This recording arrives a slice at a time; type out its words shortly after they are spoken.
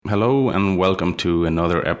Hello and welcome to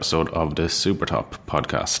another episode of the Supertop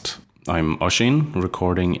podcast. I'm Oisín,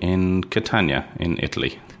 recording in Catania in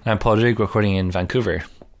Italy. I'm Padraig, recording in Vancouver,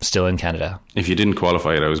 still in Canada. If you didn't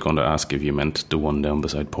qualify it, I was going to ask if you meant the one down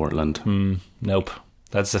beside Portland. Nope,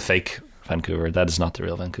 that's the fake Vancouver. That is not the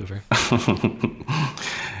real Vancouver.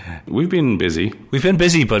 We've been busy. We've been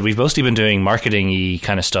busy, but we've mostly been doing marketing-y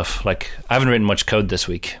kind of stuff. Like, I haven't written much code this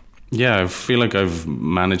week. Yeah, I feel like I've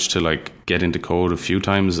managed to get into code a few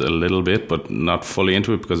times a little bit, but not fully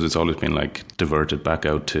into it because it's always been diverted back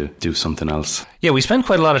out to do something else. Yeah, we spend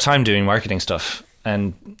quite a lot of time doing marketing stuff,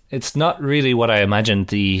 and it's not really what I imagined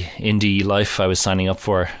the indie life I was signing up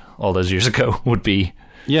for all those years ago would be.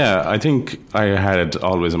 Yeah, I think I had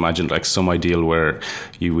always imagined some ideal where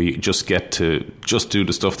we just get to just do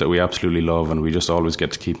the stuff that we absolutely love, and we just always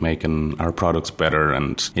get to keep making our products better,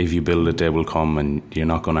 and if you build it, they will come and you're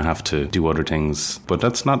not going to have to do other things. But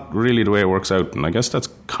that's not really the way it works out, and I guess that's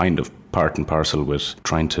kind of part and parcel with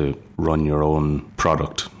trying to run your own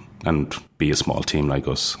product and be a small team like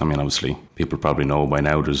us. I mean, obviously, people probably know by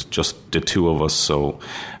now there's just the two of us, so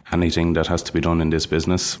anything that has to be done in this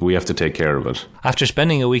business, we have to take care of it. After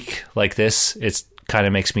spending a week like this, it kind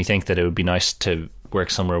of makes me think that it would be nice to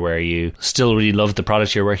work somewhere where you still really love the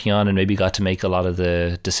product you're working on and maybe got to make a lot of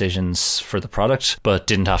the decisions for the product, but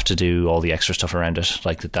didn't have to do all the extra stuff around it,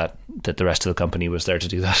 like that the rest of the company was there to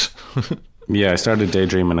do that. Yeah, I started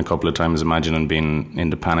daydreaming a couple of times, imagining being in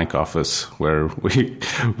the Panic office where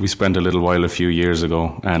we spent a little while a few years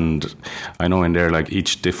ago, and I know in there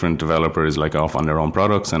each different developer is off on their own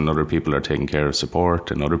products, and other people are taking care of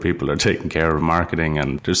support, and other people are taking care of marketing,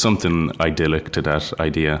 and there's something idyllic to that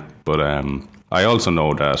idea. But I also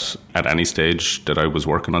know that at any stage that I was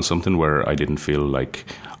working on something where I didn't feel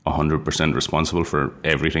 100% responsible for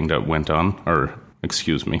everything that went on, or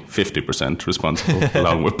 50% responsible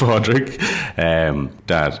along with Padraig,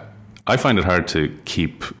 that I find it hard to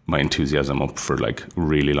keep my enthusiasm up for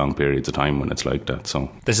really long periods of time when it's like that.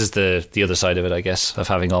 So this is the other side of it, I guess, of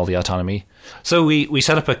having all the autonomy. So we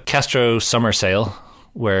set up a Castro summer sale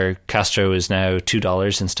where Castro is now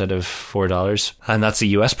 $2 instead of $4, and that's the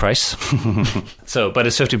US price. But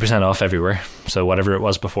it's 50% off everywhere. So whatever it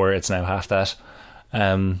was before, it's now half that.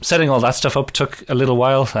 Setting all that stuff up took a little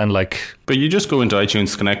while, and But you just go into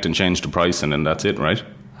iTunes Connect and change the price, and then that's it, right?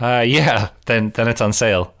 Yeah. Then it's on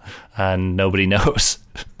sale, and nobody knows.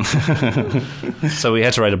 So we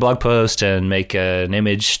had to write a blog post and make an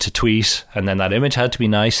image to tweet, and then that image had to be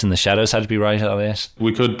nice, and the shadows had to be right on it.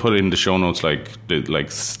 We could put in the show notes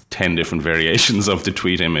 10 different variations of the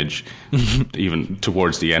tweet image, even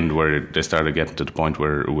towards the end where they started getting to the point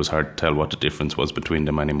where it was hard to tell what the difference was between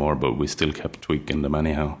them anymore, but we still kept tweaking them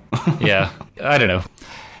anyhow. Yeah, I don't know.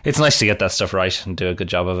 It's nice to get that stuff right and do a good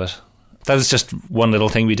job of it. That was just one little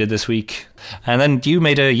thing we did this week. And then you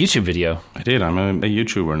made a YouTube video. I did. I'm a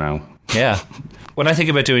YouTuber now. Yeah. When I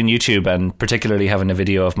think about doing YouTube, and particularly having a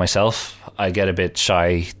video of myself, I get a bit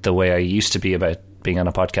shy the way I used to be about being on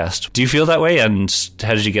a podcast. Do you feel that way, and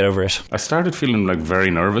how did you get over it? I started feeling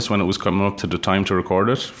very nervous when it was coming up to the time to record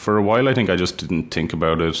it. For a while, I think I just didn't think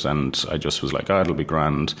about it, and I just was it'll be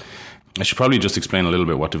grand. I should probably just explain a little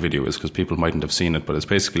bit what the video is, because people mightn't have seen it, but it's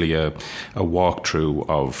basically a walkthrough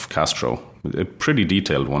of Castro. A pretty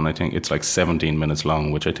detailed one. I think it's 17 minutes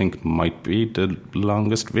long, which I think might be the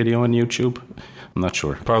longest video on YouTube. I'm not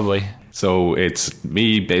sure. Probably. So it's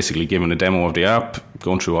me basically giving a demo of the app,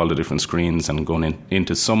 going through all the different screens and going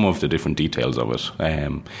into some of the different details of it.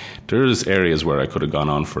 There's areas where I could have gone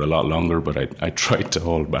on for a lot longer, but I tried to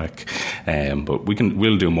hold back. But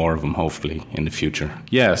we'll do more of them hopefully in the future.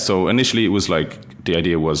 Yeah, so initially it was the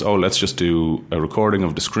idea was, let's just do a recording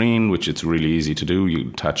of the screen, which it's really easy to do. You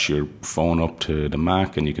attach your phone up to the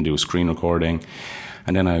Mac and you can do a screen recording.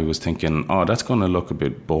 And then I was thinking, that's going to look a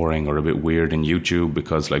bit boring or a bit weird in YouTube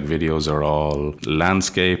because videos are all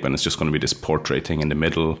landscape and it's just going to be this portrait thing in the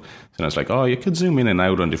middle. And I was you could zoom in and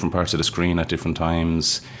out on different parts of the screen at different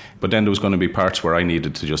times. But then there was going to be parts where I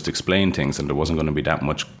needed to just explain things and there wasn't going to be that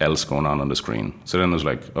much else going on the screen. So then I was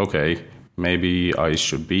okay, maybe I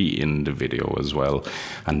should be in the video as well.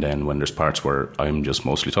 And then when there's parts where I'm just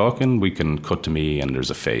mostly talking, we can cut to me and there's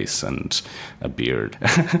a face and a beard.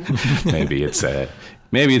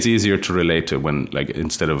 Maybe it's easier to relate to when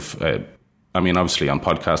instead of obviously on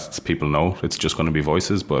podcasts people know it's just going to be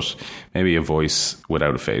voices, but maybe a voice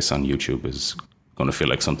without a face on YouTube is going to feel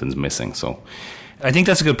like something's missing. So I think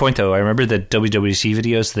that's a good point though. I remember the WWDC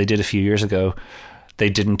videos they did a few years ago. They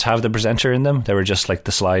didn't have the presenter in them. They were just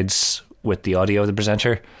the slides with the audio of the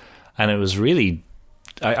presenter, and it was really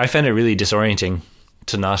I found it really disorienting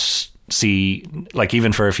to not see, like,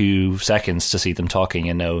 even for a few seconds, to see them talking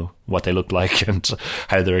and know what they look like and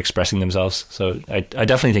how they're expressing themselves. So I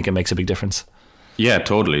definitely think it makes a big difference. Yeah,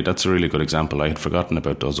 totally. That's a really good example. I had forgotten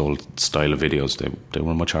about those old style of videos. They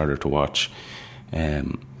were much harder to watch.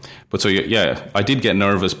 But so, yeah, I did get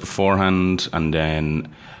nervous beforehand, and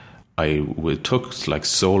then it took like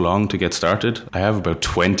so long to get started. I have about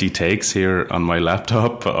 20 takes here on my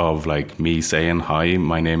laptop of like me saying, "Hi,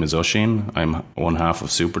 my name is Oisín. I'm one half of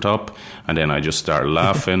Supertop." And then I just start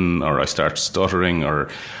laughing, or I start stuttering, or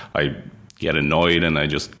I get annoyed and I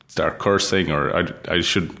just start cursing, or I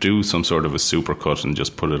should do some sort of a supercut and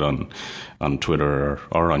just put it on Twitter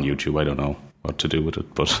or on YouTube. I don't know what to do with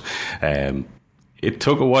it, but it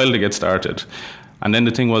took a while to get started. And then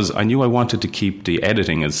the thing was, I knew I wanted to keep the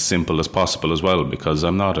editing as simple as possible as well, because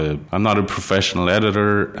I'm not a professional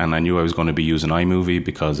editor, and I knew I was going to be using iMovie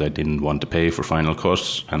because I didn't want to pay for Final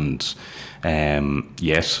Cut, and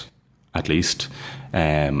yet, at least.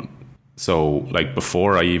 So, like,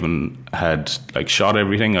 before I even had like shot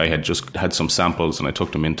everything, I had just had some samples, and I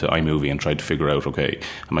took them into iMovie and tried to figure out, okay,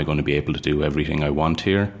 am I going to be able to do everything I want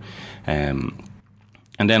here?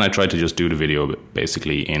 And then I tried to just do the video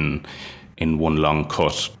basically in one long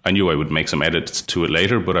cut. I knew I would make some edits to it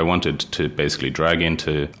later, but I wanted to basically drag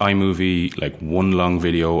into iMovie like one long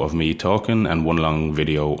video of me talking and one long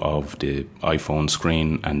video of the iPhone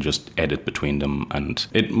screen, and just edit between them. And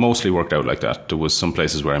it mostly worked out like that. There was some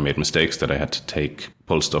places where I made mistakes that I had to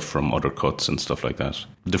pull stuff from other cuts and stuff like that.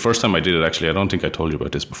 The first time I did it, actually, I don't think I told you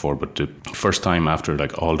about this before, but the first time after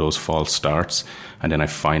like all those false starts, and then I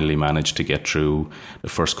finally managed to get through the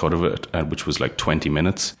first cut of it, which was like 20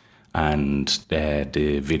 minutes. And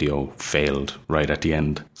the video failed right at the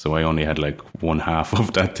end, so I only had like one half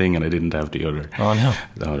of that thing, and I didn't have the other. Oh no!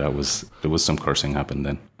 So there was some cursing happened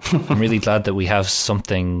then. I'm really glad that we have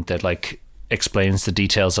something that like explains the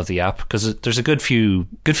details of the app, because there's a good few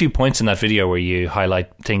points in that video where you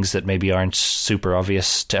highlight things that maybe aren't super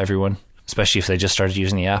obvious to everyone, especially if they just started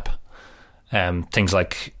using the app. Things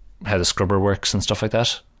like how the scrubber works and stuff like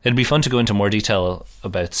that. It'd be fun to go into more detail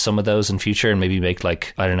about some of those in future, and maybe make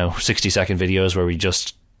like, I don't know, 60-second videos where we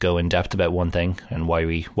just go in depth about one thing and why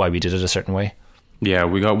we did it a certain way. Yeah,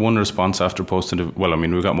 we got one response after posting well, I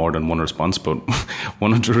mean, we got more than one response, but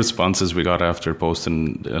one of the responses we got after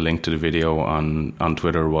posting a link to the video on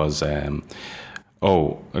Twitter was,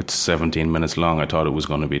 oh, it's 17 minutes long. I thought it was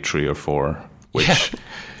going to be 3 or 4, which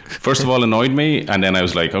first of all annoyed me, and then I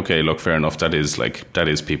was like, okay, look, fair enough, that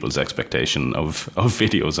is people's expectation of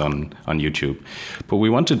videos on YouTube. But we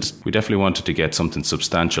definitely wanted to get something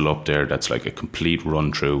substantial up there that's like a complete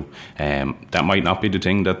run through. That might not be the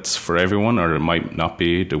thing that's for everyone, or it might not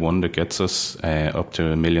be the one that gets us up to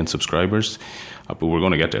 1 million subscribers, but we're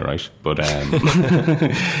going to get there, right? But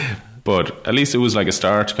but at least it was like a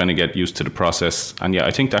start to kind of get used to the process. And yeah, I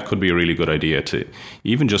think that could be a really good idea to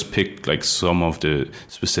even just pick like some of the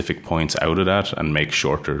specific points out of that and make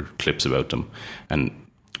shorter clips about them. And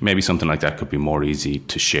maybe something like that could be more easy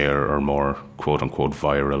to share, or more quote unquote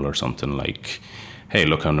viral, or something like, hey,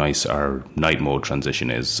 look how nice our night mode transition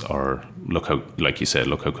is, or look how, like you said,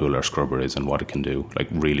 look how cool our scrubber is and what it can do. Like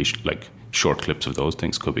really like short clips of those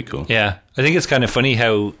things could be cool. Yeah, I think it's kind of funny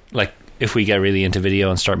how, like, if we get really into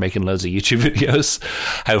video and start making loads of YouTube videos,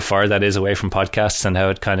 how far that is away from podcasts, and how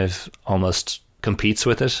it kind of almost competes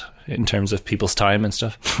with it in terms of people's time and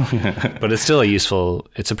stuff. But it's still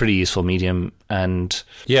it's a pretty useful medium. And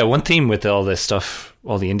yeah, one theme with all this stuff,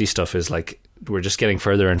 all the indie stuff, is like, we're just getting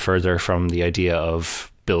further and further from the idea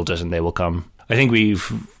of build it and they will come. I think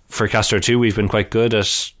for Castro 2, we've been quite good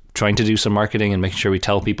at trying to do some marketing and making sure we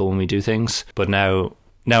tell people when we do things. But now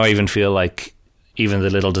I even feel like, even the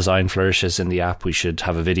little design flourishes in the app, we should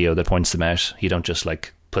have a video that points them out. You don't just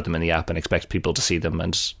like put them in the app and expect people to see them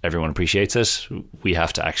and everyone appreciates it. We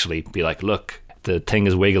have to actually be like, look, the thing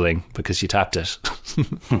is wiggling because you tapped it.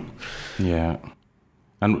 Yeah.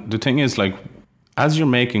 And the thing is, like, as you're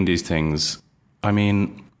making these things, I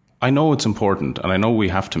mean, I know it's important, and I know we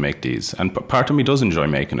have to make these, and part of me does enjoy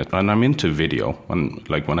making it, and I'm into video. And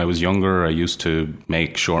like, when I was younger, I used to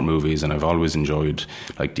make short movies, and I've always enjoyed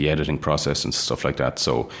like the editing process and stuff like that.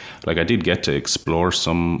 So like, I did get to explore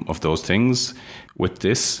some of those things with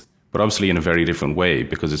this, but obviously in a very different way,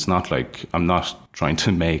 because it's not like, I'm not trying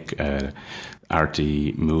to make a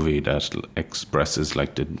arty movie that expresses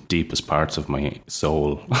like the deepest parts of my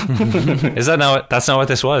soul. Is that now? That's not what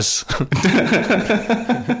this was.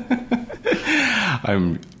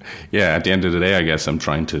 At the end of the day, I guess I'm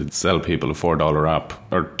trying to sell people a $4 app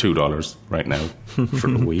or $2 right now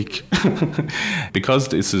for a week. Because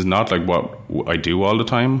this is not like what I do all the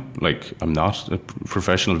time. Like, I'm not a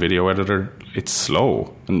professional video editor. It's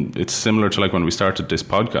slow. And it's similar to like when we started this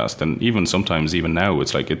podcast. And even sometimes, even now,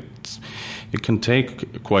 it's like it can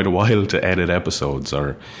take quite a while to edit episodes.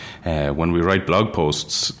 Or when we write blog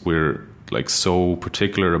posts, we're like so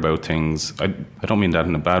particular about things. I don't mean that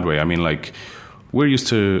in a bad way. I mean, like, we're used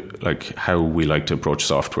to like how we like to approach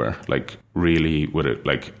software, like really with it,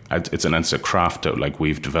 like it's a craft that like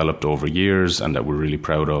we've developed over years and that we're really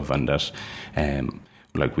proud of, and that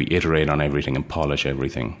like we iterate on everything and polish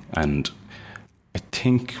everything. And I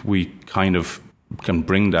think we kind of can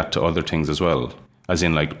bring that to other things as well, as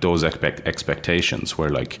in like those expectations where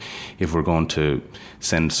like if we're going to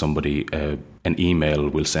send somebody an email,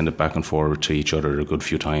 we'll send it back and forward to each other a good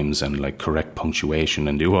few times and like correct punctuation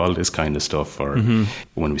and do all this kind of stuff. Or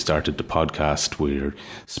when we started the podcast, we're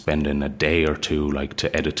spending a day or two like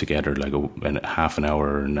to edit together like a half an hour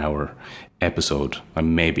or an hour episode. I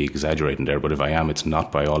may be exaggerating there, but if I am, it's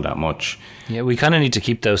not by all that much. Yeah, we kind of need to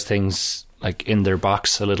keep those things like in their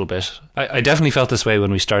box a little bit. I definitely felt this way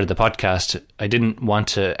when we started the podcast. I didn't want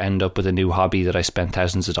to end up with a new hobby that I spent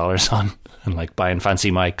thousands of dollars on and like buying fancy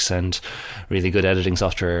mics and really good editing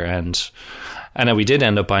software. And we did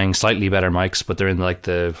end up buying slightly better mics, but they're in like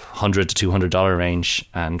the $100 to $200 range.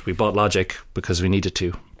 And we bought Logic because we needed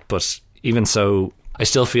to. But even so, I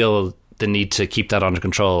still feel the need to keep that under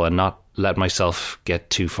control and not let myself get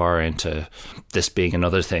too far into this being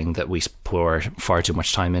another thing that we pour far too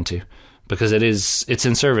much time into. Because it's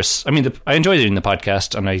in service. I mean, I enjoy doing the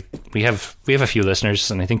podcast, and we have a few listeners,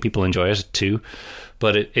 and I think people enjoy it too.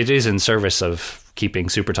 But it is in service of keeping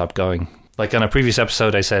Supertop going. Like on a previous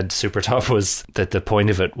episode, I said Supertop was that the point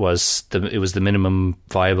of it was it was the minimum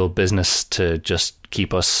viable business to just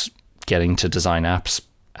keep us getting to design apps,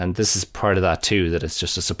 and this is part of that too. That it's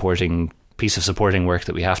just a supporting piece of supporting work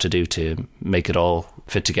that we have to do to make it all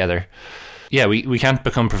fit together. Yeah, we can't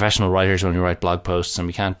become professional writers when we write blog posts, and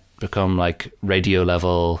we can't become like radio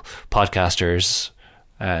level podcasters,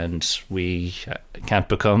 and we can't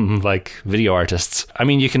become like video artists. I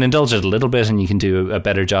mean, you can indulge it a little bit and you can do a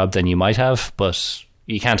better job than you might have, but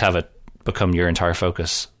you can't have it become your entire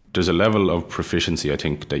focus. There's a level of proficiency I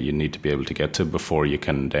think that you need to be able to get to before you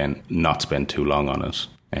can then not spend too long on it.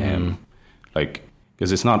 Like,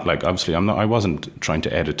 because it's not like, obviously I wasn't trying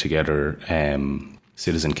to edit together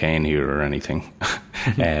Citizen Kane here or anything.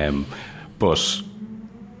 But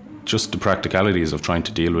just the practicalities of trying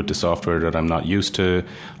to deal with the software that I'm not used to,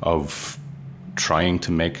 of trying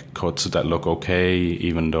to make cuts that look okay,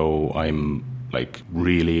 even though I'm like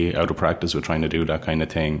really out of practice with trying to do that kind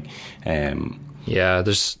of thing. Yeah,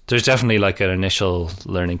 there's definitely like an initial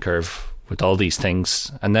learning curve with all these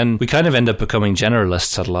things. And then we kind of end up becoming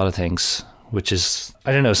generalists at a lot of things, which is,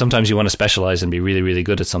 I don't know, sometimes you want to specialize and be really, really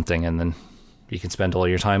good at something, and then you can spend all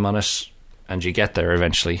your time on it. And you get there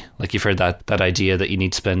eventually. Like, you've heard that idea that you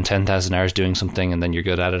need to spend 10,000 hours doing something and then you're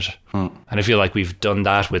good at it. And I feel like we've done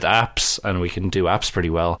that with apps, and we can do apps pretty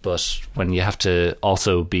well. But when you have to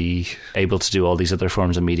also be able to do all these other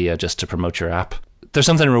forms of media just to promote your app, there's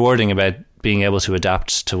something rewarding about being able to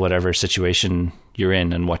adapt to whatever situation you're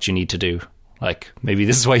in and what you need to do. Like, maybe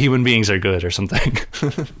this is why human beings are good or something.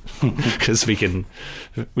 Because we can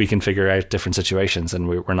figure out different situations, and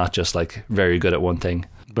we're not just like very good at one thing.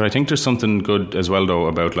 But I think there's something good as well, though,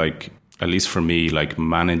 about like, at least for me, like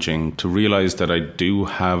managing to realize that I do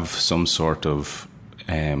have some sort of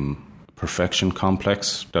perfection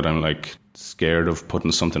complex, that I'm like scared of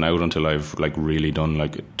putting something out until I've like really done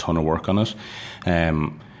like a ton of work on it.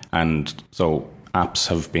 And so apps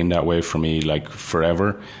have been that way for me like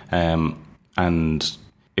forever. And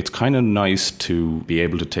it's kind of nice to be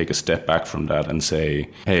able to take a step back from that and say,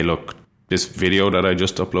 hey, look, this video that I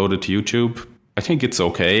just uploaded to YouTube, I think it's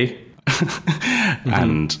okay.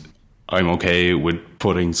 And I'm okay with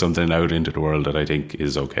putting something out into the world that I think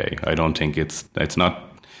is okay. I don't think it's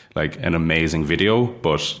not like an amazing video,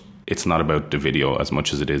 but it's not about the video as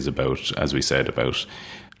much as it is about, as we said, about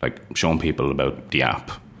like showing people about the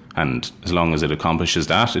app. And as long as it accomplishes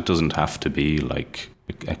that, it doesn't have to be like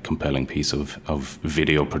a compelling piece of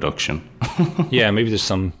video production. Yeah, maybe there's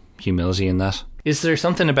some humility in that. Is there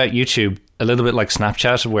something about YouTube, a little bit like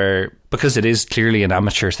Snapchat, where because it is clearly an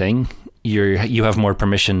amateur thing, you have more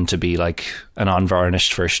permission to be like an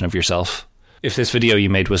unvarnished version of yourself? If this video you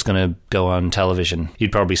made was going to go on television,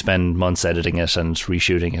 you'd probably spend months editing it and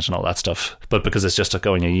reshooting it and all that stuff. But because it's just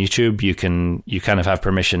going on YouTube, you kind of have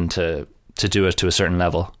permission to do it to a certain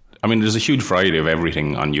level. I mean, there's a huge variety of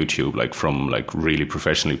everything on YouTube, like from like really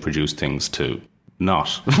professionally produced things to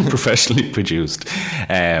not professionally produced.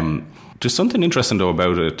 There's something interesting though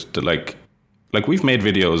about it that like we've made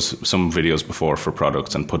some videos before for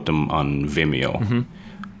products and put them on Vimeo,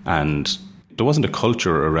 and there wasn't a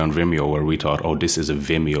culture around Vimeo where we thought, oh, this is a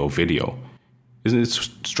Vimeo video. Isn't it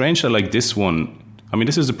strange that like this one, I mean,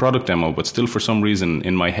 this is a product demo, but still for some reason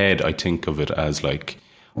in my head I think of it as like,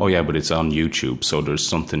 oh yeah, but it's on YouTube, so there's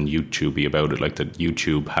something YouTubey about it, like that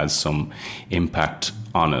YouTube has some impact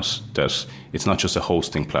on it, that it's not just a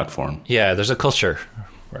hosting platform. Yeah, there's a culture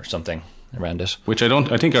or something around it. Which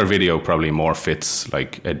I think our video probably more fits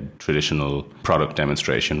like a traditional product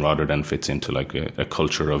demonstration rather than fits into like a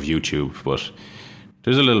culture of YouTube, but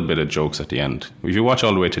there's a little bit of jokes at the end. If you watch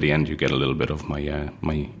all the way to the end, you get a little bit of my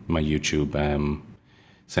my YouTube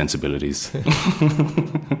sensibilities.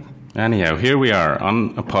 Anyhow, here we are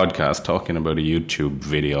on a podcast talking about a YouTube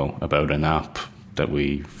video about an app that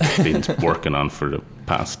we've been working on for the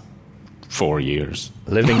past 4 years.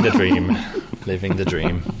 Living the dream. Living the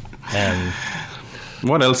dream.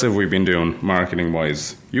 What else have we been doing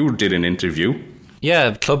marketing-wise? You did an interview.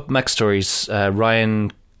 Yeah, Club Mac Stories.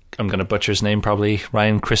 Ryan, I'm going to butcher his name probably,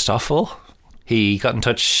 Ryan Christoffel. He got in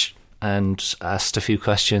touch and asked a few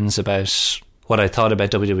questions about what I thought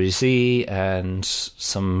about WWDC and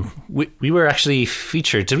some... We were actually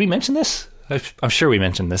featured. Did we mention this? I'm sure we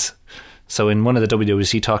mentioned this. So in one of the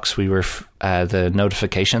WWDC talks, we were the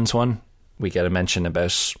notifications one. We get a mention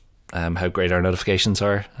about how great our notifications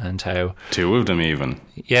are and how... 2 of them even.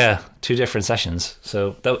 Yeah, 2 different sessions.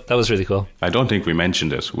 So that was really cool. I don't think we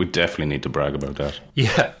mentioned it. We definitely need to brag about that.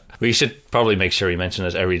 Yeah, we should probably make sure we mention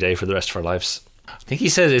it every day for the rest of our lives. I think he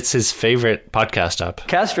said it's his favorite podcast app.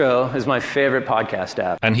 Castro is my favorite podcast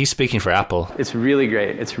app. And he's speaking for Apple. It's really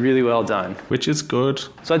great. It's really well done. Which is good.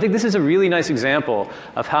 So I think this is a really nice example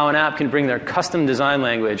of how an app can bring their custom design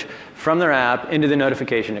language from their app into the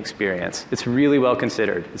notification experience. It's really well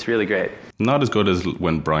considered. It's really great. Not as good as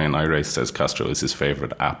when Brian Irace says Castro is his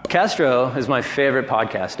favorite app. Castro is my favorite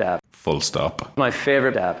podcast app. Full stop. My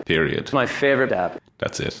favorite app. Period. My favorite app.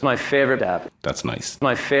 That's it. My favorite app. That's nice.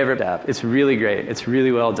 My favorite app. It's really great. It's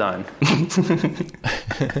really well done.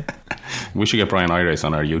 We should get Brian Irace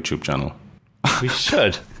on our YouTube channel. We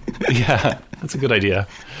should. Yeah, that's a good idea.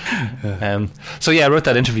 So yeah, I wrote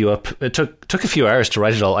that interview up. It took a few hours to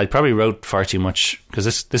write it all. I probably wrote far too much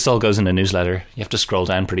because this all goes in a newsletter. You have to scroll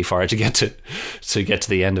down pretty far to get to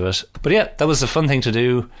the end of it. But yeah, that was a fun thing to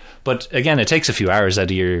do. But again, it takes a few hours out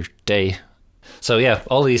of your day. So yeah,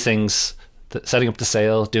 all these things: setting up the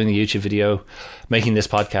sale, doing the YouTube video, making this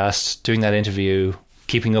podcast, doing that interview,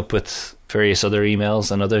 keeping up with various other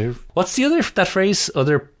emails and other. What's that phrase?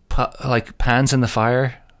 Other like pans in the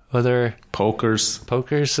fire. Other pokers,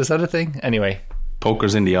 is that a thing? Anyway,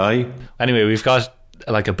 pokers in the eye. Anyway, we've got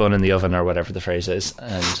like a bun in the oven or whatever the phrase is,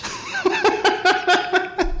 and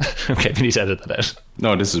okay, we need to edit that out.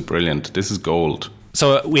 No, this is brilliant. This is gold.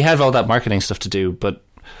 So we have all that marketing stuff to do, but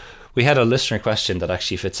we had a listener question that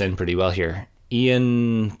actually fits in pretty well here.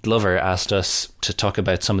 Ian Glover asked us to talk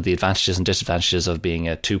about some of the advantages and disadvantages of being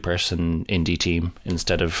a 2-person indie team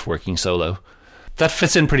instead of working solo. That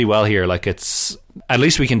fits in pretty well here. Like, it's at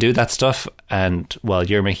least we can do that stuff, and while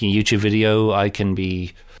you're making a YouTube video, I can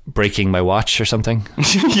be breaking my watch or something.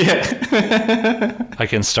 Yeah. I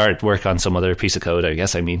can start work on some other piece of code, I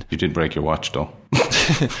guess. I mean, you did break your watch though.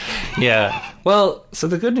 Yeah. Well, so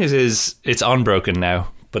the good news is it's unbroken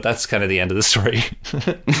now, but that's kind of the end of the story.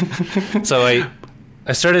 So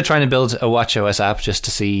I started trying to build a watchOS app just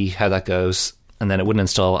to see how that goes, and then it wouldn't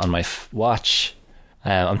install on my watch.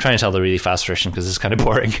 I'm trying to tell the really fast version because it's kind of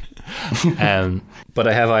boring. But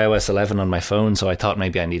I have iOS 11 on my phone, so I thought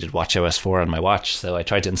maybe I needed watchOS 4 on my watch. So I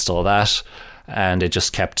tried to install that, and it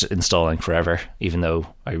just kept installing forever. Even though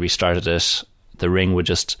I restarted it, the ring would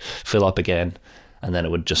just fill up again, and then it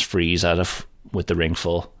would just freeze with the ring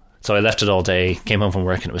full. So I left it all day, came home from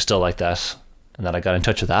work, and it was still like that. And then I got in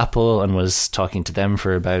touch with Apple and was talking to them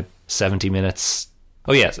for about 70 minutes.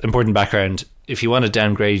 Oh yes, important background. If you want to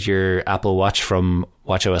downgrade your Apple Watch from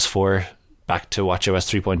watchOS 4 back to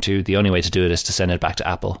watchOS 3.2, the only way to do it is to send it back to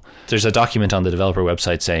Apple. There's a document on the developer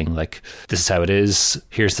website saying, like, this is how it is,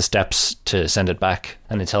 here's the steps to send it back,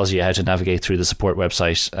 and it tells you how to navigate through the support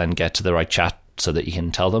website and get to the right chat so that you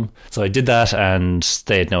can tell them. So I did that, and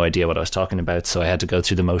they had no idea what I was talking about, so I had to go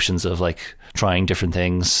through the motions of, like, trying different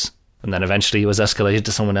things, and then eventually it was escalated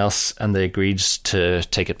to someone else, and they agreed to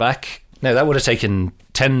take it back. Now, that would have taken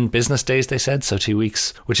 10 business days, they said, so 2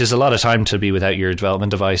 weeks, which is a lot of time to be without your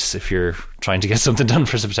development device if you're trying to get something done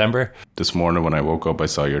for September. This morning when I woke up, I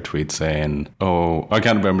saw your tweet saying, oh, I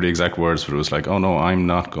can't remember the exact words, but it was like, oh no, I'm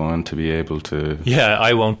not going to be able to... Yeah,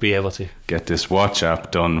 I won't be able to. ...get this watch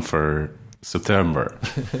app done for September.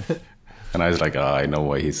 And I was like, I know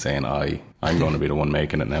why he's saying I'm going to be the one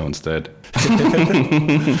making it now instead.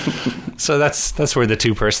 So that's where the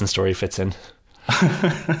 2-person story fits in.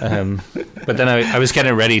 But then I was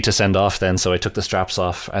getting ready to send off then, so I took the straps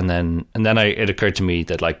off, and then it occurred to me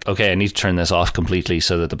that, like, okay, I need to turn this off completely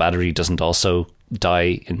so that the battery doesn't also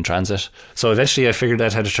die in transit. So eventually I figured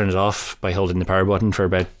out how to turn it off by holding the power button for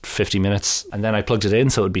about 50 minutes, and then I plugged it in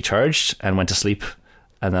so it would be charged and went to sleep.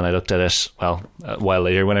 And then I looked at it, well, a while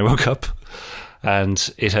later when I woke up,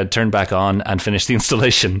 and it had turned back on and finished the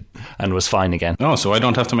installation and was fine again. Oh, so I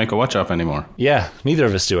don't have to make a watch app anymore. Yeah, neither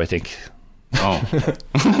of us do, I think. Oh.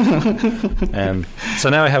 So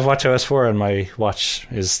now I have WatchOS 4 and my watch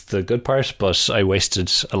is the good part, but I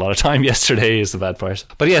wasted a lot of time yesterday is the bad part.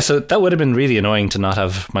 But yeah, so that would have been really annoying to not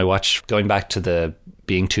have my watch. Going back to the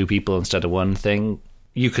being 2 people instead of 1 thing,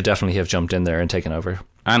 you could definitely have jumped in there and taken over.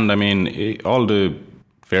 And I mean, all the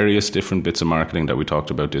various different bits of marketing that we talked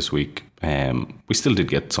about this week, we still did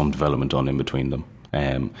get some development done in between them.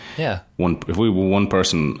 If we were 1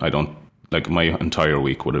 person, my entire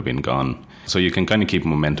week would have been gone. So you can kind of keep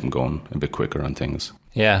momentum going a bit quicker on things.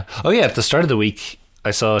 Yeah. Oh yeah, at the start of the week, I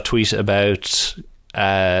saw a tweet about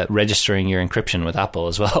registering your encryption with Apple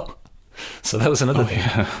as well. So that was another thing.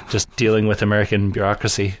 Yeah. Just dealing with American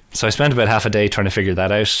bureaucracy. So I spent about half a day trying to figure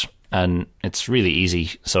that out, and it's really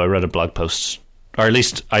easy. So I wrote a blog post, or at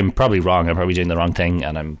least I'm probably wrong. I'm probably doing the wrong thing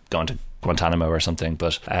and I'm going to Guantanamo or something.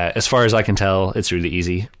 But as far as I can tell, it's really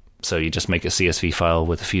easy. So you just make a CSV file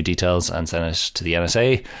with a few details and send it to the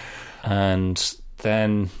NSA, and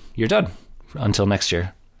then you're done until next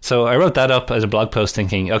year. So I wrote that up as a blog post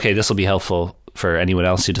thinking, okay, this will be helpful for anyone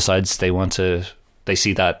else who decides they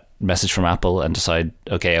see that message from Apple and decide,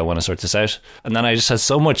 okay, I want to sort this out. And then I just had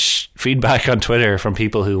so much feedback on Twitter from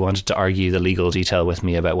people who wanted to argue the legal detail with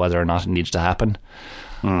me about whether or not it needed to happen.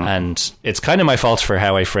 And it's kind of my fault for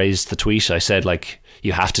how I phrased the tweet. I said, like,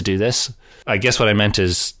 you have to do this. I guess what I meant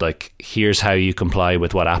is, like, here's how you comply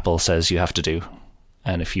with what Apple says you have to do.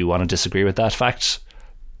 And if you want to disagree with that fact,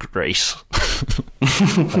 great.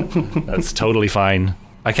 That's totally fine.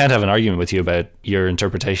 I can't have an argument with you about your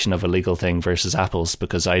interpretation of a legal thing versus Apple's,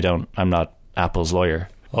 because I'm not Apple's lawyer.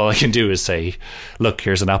 All I can do is say, look,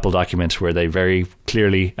 here's an Apple document where they very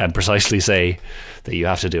clearly and precisely say that you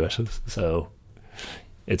have to do it. So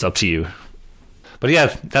it's up to you. But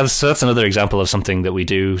yeah, that's another example of something that we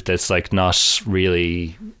do that's like not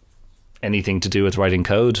really anything to do with writing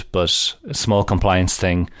code, but a small compliance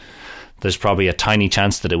thing. There's probably a tiny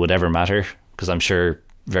chance that it would ever matter, because I'm sure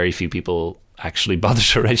very few people actually bother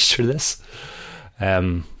to register this.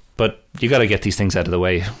 But you got to get these things out of the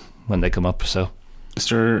way when they come up. So, is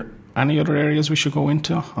there any other areas we should go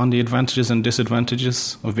into on the advantages and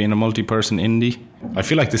disadvantages of being a multi-person indie? I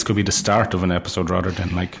feel like this could be the start of an episode rather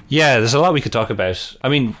than like... Yeah, there's a lot we could talk about. I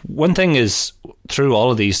mean, one thing is, through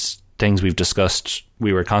all of these things we've discussed,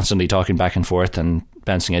 we were constantly talking back and forth and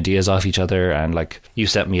bouncing ideas off each other, and like, you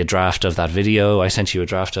sent me a draft of that video, I sent you a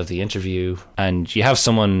draft of the interview, and you have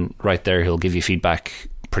someone right there who'll give you feedback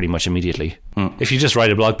pretty much immediately. If you just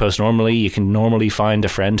write a blog post normally, you can normally find a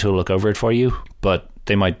friend who'll look over it for you, but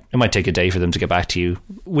it might take a day for them to get back to you.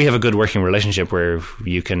 We have a good working relationship where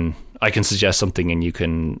I can suggest something and you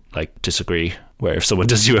can like disagree, where if someone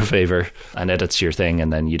does you a favor and edits your thing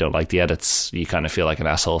and then you don't like the edits, you kind of feel like an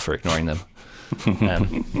asshole for ignoring them.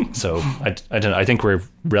 So I think we're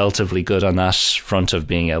relatively good on that front of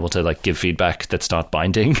being able to like give feedback that's not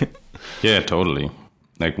binding. Yeah, totally.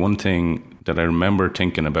 Like, one thing that I remember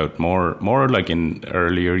thinking about more like in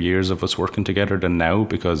earlier years of us working together than now,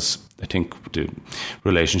 because I think the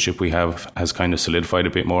relationship we have has kind of solidified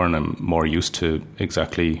a bit more, and I'm more used to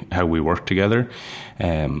exactly how we work together.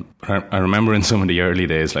 I remember in some of the early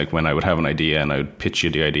days, like when I would have an idea and I would pitch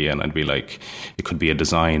you the idea and I'd be like, it could be a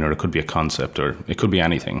design or it could be a concept or it could be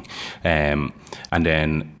anything. And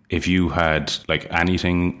then if you had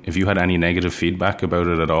any negative feedback about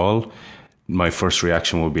it at all, my first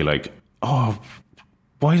reaction would be like, oh,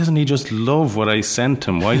 why doesn't he just love what I sent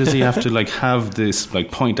him? Why does he have to like have this,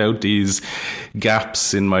 like point out these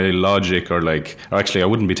gaps in my logic, or actually I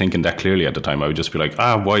wouldn't be thinking that clearly at the time. I would just be like,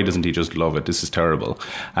 why doesn't he just love it? This is terrible.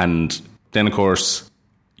 And then of course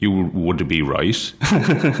you would be right.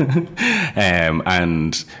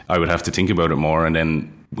 And I would have to think about it more and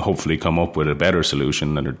then hopefully come up with a better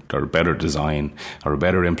solution or a better design or a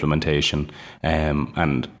better implementation.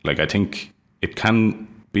 And like, I think it can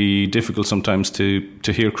be difficult sometimes to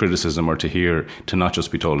hear criticism, or to not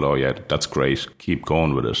just be told, oh yeah, that's great, keep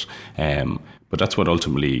going with it. But that's what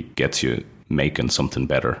ultimately gets you making something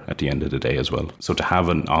better at the end of the day as well. So to have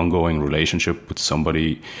an ongoing relationship with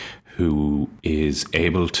somebody who is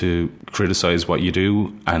able to criticize what you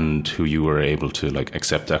do and who you are able to like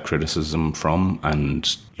accept that criticism from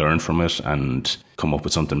and learn from it and come up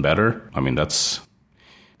with something better. I mean, that's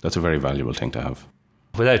a very valuable thing to have.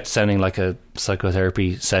 Without sounding like a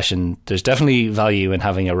psychotherapy session, there's definitely value in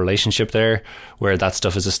having a relationship there where that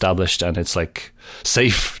stuff is established and it's like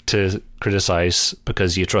safe to criticize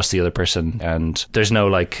because you trust the other person and there's no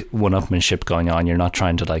like one-upmanship going on. You're not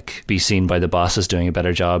trying to like be seen by the boss as doing a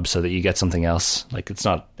better job so that you get something else. Like it's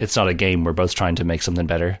not a game. We're both trying to make something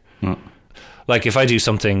better. Like if I do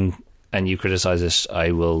something and you criticize it,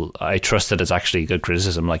 I trust that it's actually good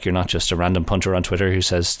criticism. Like you're not just a random punter on Twitter who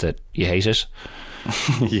says that you hate it.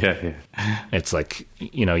 Yeah. It's like,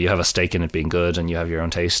 you know, you have a stake in it being good and you have your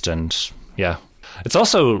own taste, and yeah. It's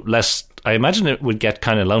also less, I imagine it would get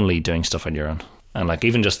kind of lonely doing stuff on your own. And like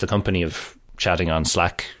even just the company of chatting on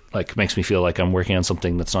Slack like makes me feel like I'm working on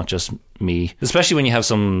something that's not just me. Especially when you have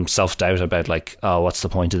some self-doubt about like, oh, what's the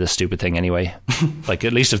point of this stupid thing anyway? Like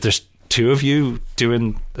at least if there's two of you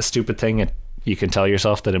doing a stupid thing, you can tell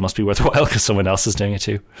yourself that it must be worthwhile because someone else is doing it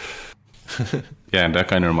too. Yeah, and that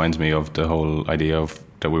kind of reminds me of the whole idea of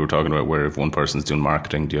that we were talking about, where if one person's doing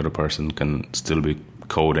marketing, the other person can still be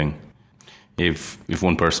coding. If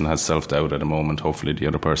one person has self-doubt at the moment, hopefully the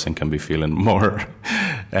other person can be feeling more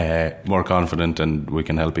confident, and we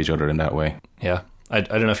can help each other in that way. Yeah, I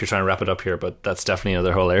don't know if you're trying to wrap it up here, but that's definitely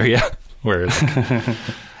another whole area where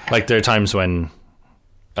like there are times when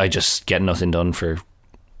I just get nothing done for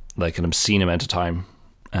like an obscene amount of time,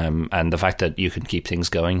 and the fact that you can keep things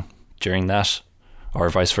going during that, or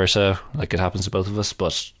vice versa, like it happens to both of us,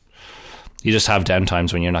 but you just have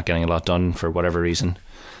downtimes when you're not getting a lot done for whatever reason,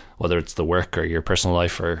 whether it's the work or your personal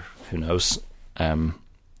life or who knows. And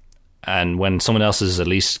when someone else is at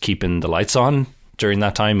least keeping the lights on during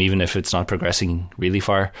that time, even if it's not progressing really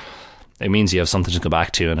far, it means you have something to go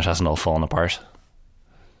back to and it hasn't all fallen apart.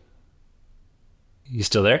 You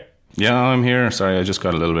still there? Yeah, I'm here. Sorry, I just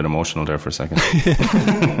got a little bit emotional there for a second.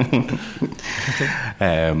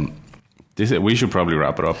 We should probably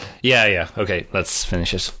wrap it up. Yeah. Okay, let's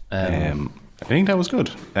finish it. I think that was good.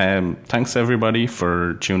 Thanks everybody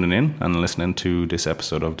for tuning in and listening to this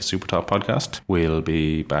episode of the Supertop podcast. We'll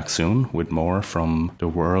be back soon with more from the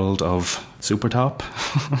world of Supertop.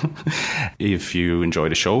 If you enjoy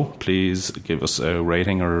the show, please give us a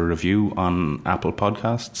rating or a review on Apple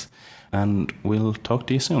Podcasts, and we'll talk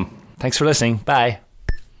to you soon. Thanks for listening. Bye.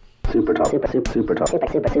 Supertop, supertop, supertop,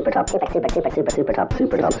 supertop, supertop, supertop, supertop, supertop,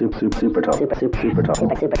 supertop, supertop, supertop,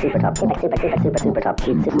 supertop, supertop, supertop,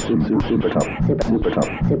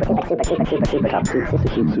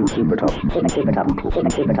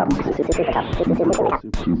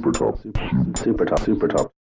 supertop, supertop, supertop.